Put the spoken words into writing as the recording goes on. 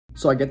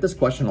So I get this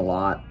question a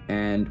lot,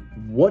 and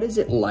what is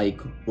it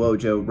like,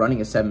 Wojo, running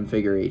a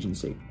 7-figure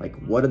agency? Like,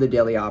 what are the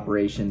daily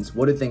operations?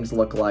 What do things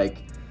look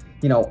like?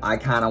 You know, I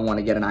kind of want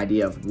to get an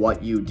idea of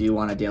what you do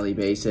on a daily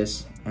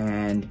basis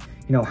and,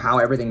 you know, how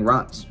everything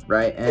runs,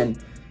 right? And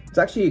it's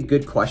actually a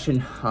good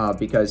question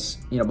because,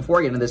 you know, before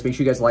I get into this, make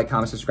sure you guys like,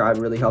 comment, subscribe.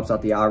 It really helps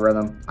out the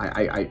algorithm.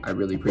 I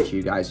really appreciate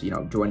you guys, you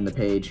know, joining the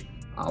page,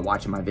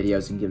 watching my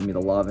videos and giving me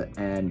the love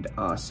and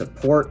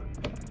support.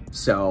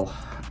 So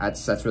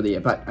that's really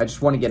it, but I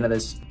just want to get into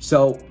this.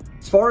 So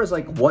as far as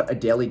like what a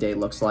daily day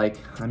looks like,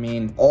 I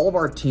mean, all of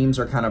our teams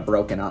are kind of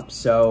broken up.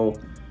 So,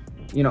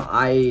 you know,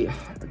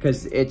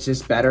 because it's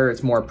just better,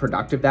 it's more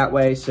productive that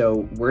way.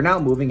 So we're now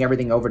moving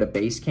everything over to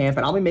Basecamp,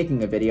 and I'll be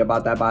making a video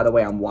about that, by the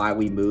way, on why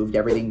we moved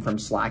everything from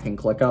Slack and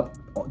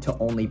ClickUp to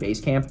only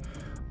Basecamp.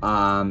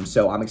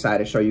 So I'm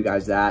excited to show you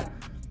guys that.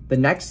 The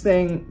next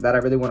thing that I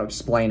really want to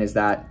explain is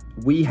that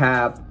we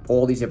have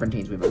all these different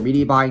teams. We have a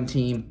media buying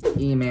team,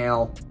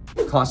 email,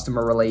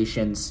 customer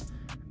relations,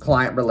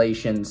 client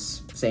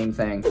relations, same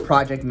thing,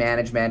 project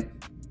management,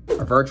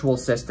 our virtual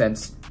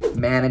assistants,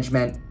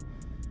 management,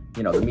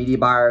 you know, the media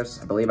buyers,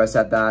 I believe I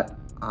said that.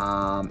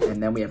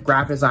 And then we have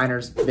graphic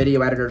designers,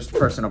 video editors,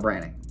 personal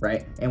branding,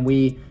 right? And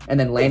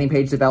then landing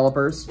page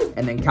developers,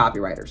 and then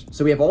copywriters.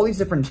 So we have all these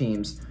different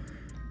teams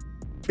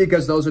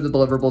because those are the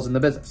deliverables in the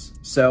business.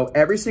 So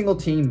every single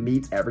team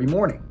meets every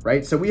morning,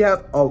 right? So we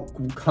have a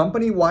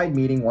company-wide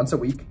meeting once a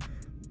week.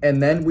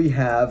 And then we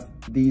have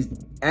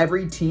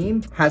every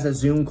team has a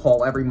Zoom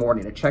call every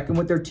morning to check in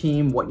with their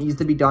team, what needs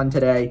to be done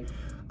today,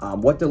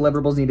 what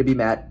deliverables need to be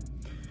met.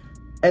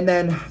 And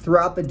then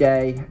throughout the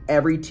day,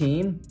 every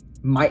team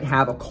might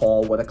have a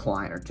call with a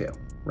client or two,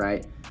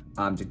 right?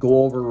 To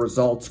go over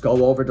results,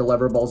 go over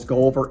deliverables,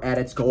 go over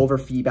edits, go over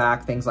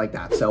feedback, things like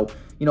that. So,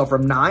 you know,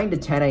 from 9 to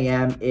 10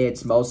 a.m.,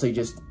 it's mostly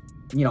just,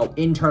 you know,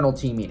 internal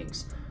team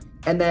meetings.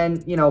 And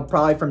then, you know,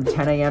 probably from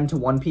 10 a.m. to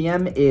 1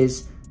 p.m.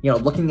 is, you know,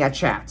 looking at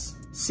chats,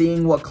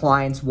 seeing what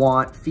clients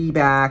want,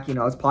 feedback. You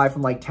know, it's probably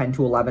from like 10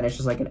 to 11. It's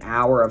just like an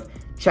hour of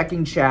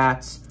checking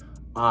chats,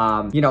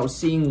 you know,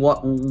 seeing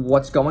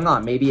what's going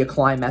on. Maybe a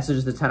client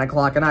messages at 10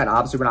 o'clock at night.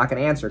 Obviously, we're not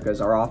going to answer because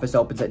our office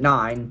opens at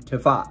 9 to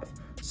 5.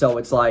 So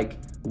it's like,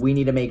 we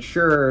need to make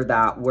sure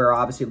that we're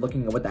obviously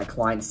looking at what that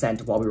client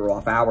sent while we were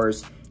off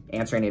hours,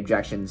 answering any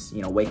objections,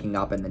 you know, waking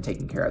up and then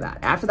taking care of that.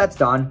 After that's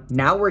done,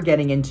 now we're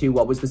getting into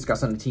what was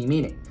discussed on the team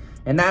meeting.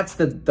 And that's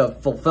the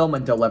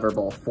fulfillment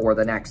deliverable for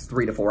the next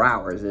 3 to 4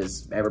 hours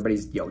is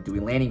everybody's, you know,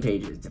 doing landing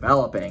pages,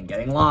 developing,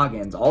 getting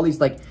logins, all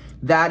these, like,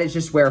 that is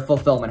just where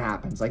fulfillment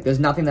happens. Like, there's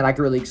nothing that I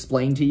can really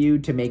explain to you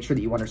to make sure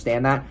that you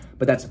understand that,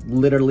 but that's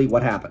literally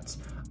what happens.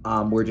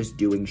 We're just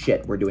doing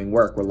shit. We're doing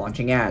work. We're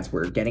launching ads.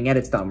 We're getting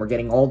edits done. We're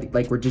getting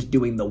we're just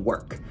doing the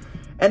work.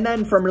 And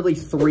then from really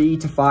 3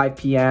 to 5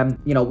 p.m.,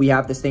 you know, we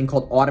have this thing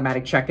called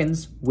automatic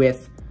check-ins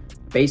with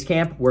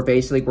Basecamp, where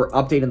basically we're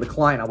updating the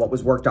client on what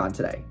was worked on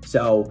today.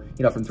 So,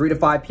 you know, from 3 to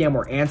 5 p.m.,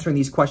 we're answering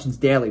these questions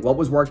daily. What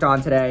was worked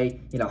on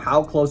today? You know,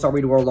 how close are we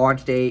to our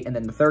launch date? And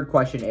then the third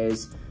question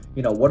is,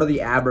 you know, what are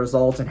the ad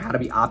results and how to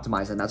be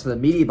optimized? And that's for the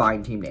media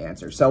buying team to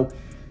answer. So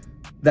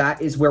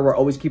that is where we're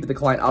always keeping the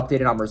client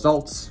updated on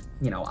results,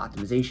 you know,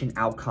 optimization,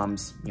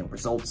 outcomes, you know,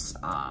 results,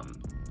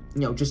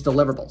 you know, just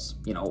deliverables,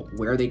 you know,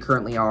 where they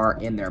currently are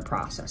in their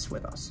process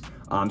with us,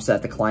 so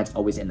that the client's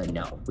always in the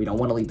know. We don't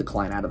want to leave the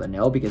client out of the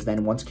know because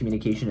then once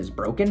communication is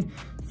broken,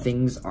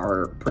 things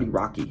are pretty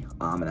rocky.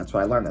 And that's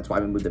what I learned. That's why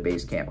we moved to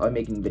Basecamp. I'm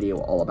making a video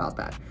all about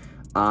that.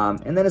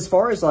 And then as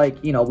far as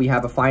like, you know, we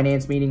have a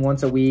finance meeting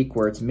once a week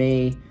where it's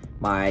me,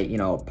 my, you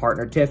know,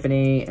 partner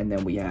Tiffany, and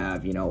then we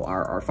have, you know,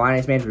 our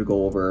finance manager to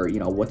go over, you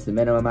know, what's the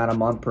minimum amount a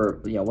month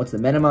per, you know, what's the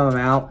minimum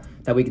amount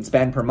that we can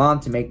spend per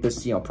month to make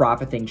this, you know,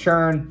 profit thing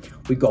churn.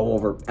 We go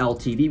over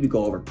LTV, we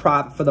go over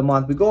profit for the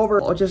month, we go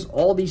over just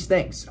all these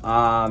things,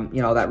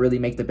 you know, that really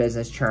make the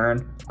business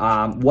churn.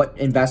 What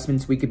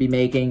investments we could be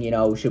making, you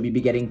know, should we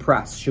be getting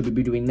press? Should we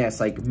be doing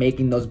this? Like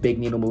making those big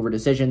needle mover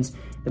decisions.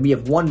 Then we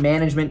have one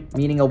management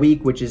meeting a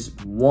week, which is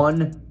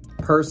one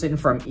person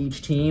from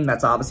each team.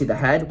 That's obviously the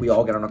head. We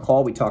all get on a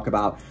call. We talk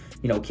about,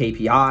 you know,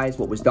 KPIs,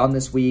 what was done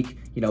this week.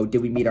 You know,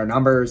 did we meet our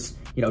numbers?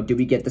 You know, did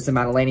we get this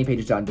amount of landing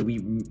pages done? Did we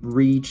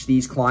reach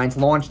these clients'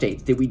 launch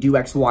dates? Did we do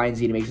X, Y, and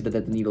Z to make sure that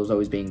the needle is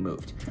always being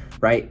moved,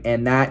 right?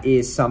 And that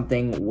is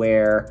something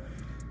where,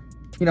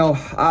 you know,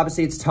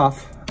 obviously it's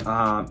tough.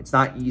 It's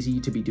not easy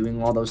to be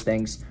doing all those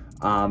things.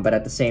 But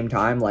at the same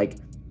time, like,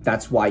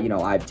 that's why, you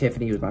know, I have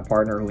Tiffany, who's my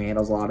partner, who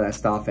handles a lot of that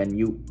stuff. And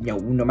you know,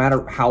 no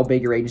matter how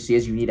big your agency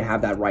is, you need to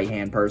have that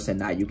right-hand person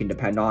that you can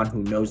depend on,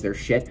 who knows their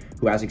shit,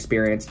 who has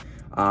experience,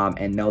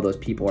 and know those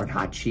people are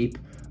not cheap.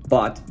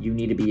 But you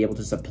need to be able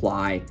to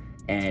supply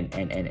and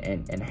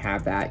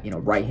have that, you know,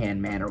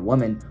 right-hand man or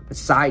woman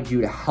beside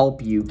you to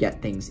help you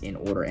get things in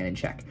order and in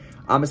check.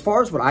 As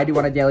far as what I do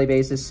on a daily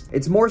basis,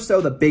 it's more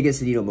so the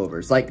biggest needle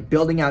movers, like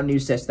building out new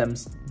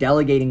systems,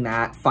 delegating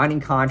that, finding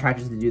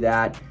contractors to do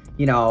that,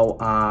 you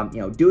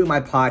know, doing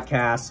my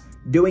podcast,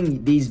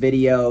 doing these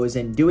videos,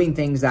 and doing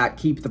things that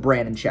keep the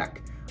brand in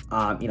check.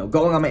 You know,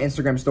 going on my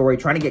Instagram story,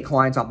 trying to get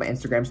clients off my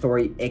Instagram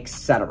story,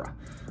 etc.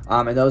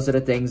 And those are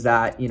the things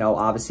that, you know,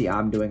 obviously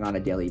I'm doing on a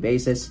daily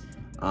basis.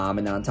 And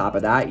then on top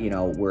of that, you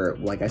know,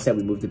 like I said,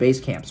 we moved to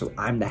Basecamp. So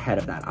I'm the head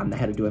of that. I'm the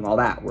head of doing all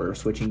that. We're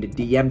switching to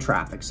DM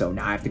traffic. So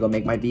now I have to go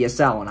make my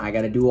VSL and I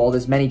got to do all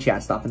this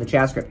ManyChat stuff in the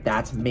chat script.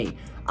 That's me.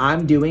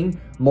 I'm doing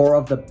more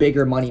of the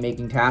bigger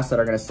money-making tasks that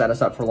are going to set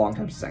us up for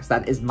long-term success.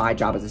 That is my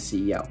job as a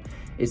CEO,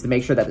 is to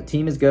make sure that the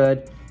team is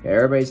good,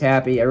 everybody's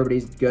happy,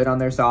 everybody's good on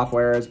their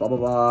softwares, blah, blah,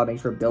 blah,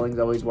 make sure billing's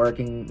always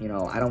working. You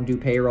know, I don't do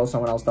payroll,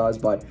 someone else does,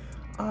 but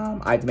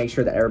I have to make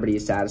sure that everybody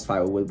is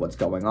satisfied with what's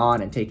going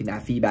on and taking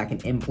that feedback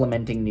and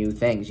implementing new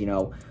things, you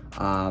know,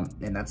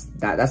 and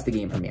that's the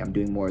game for me. I'm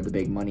doing more of the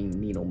big money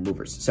needle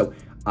movers. So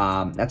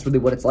that's really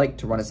what it's like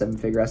to run a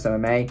 7-figure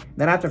SMMA.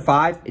 Then after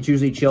 5, it's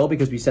usually chill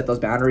because we set those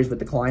boundaries with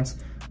the clients.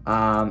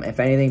 If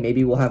anything,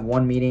 maybe we'll have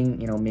one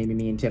meeting, you know, maybe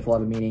me and Tiff will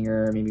have a meeting,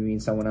 or maybe me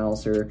and someone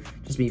else, or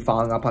just me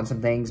following up on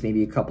some things,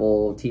 maybe a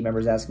couple team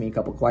members ask me a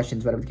couple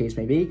questions, whatever the case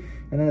may be.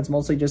 And then it's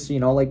mostly just, you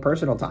know, like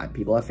personal time.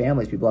 People have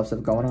families, people have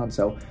stuff going on.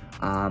 So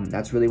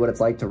that's really what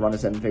it's like to run a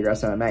 7-figure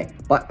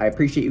SMMA. But I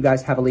appreciate you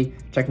guys heavily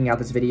checking out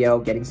this video,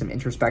 getting some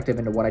introspective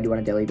into what I do on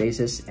a daily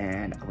basis,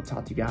 and I will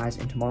talk to you guys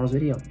in tomorrow's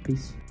video.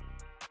 Peace.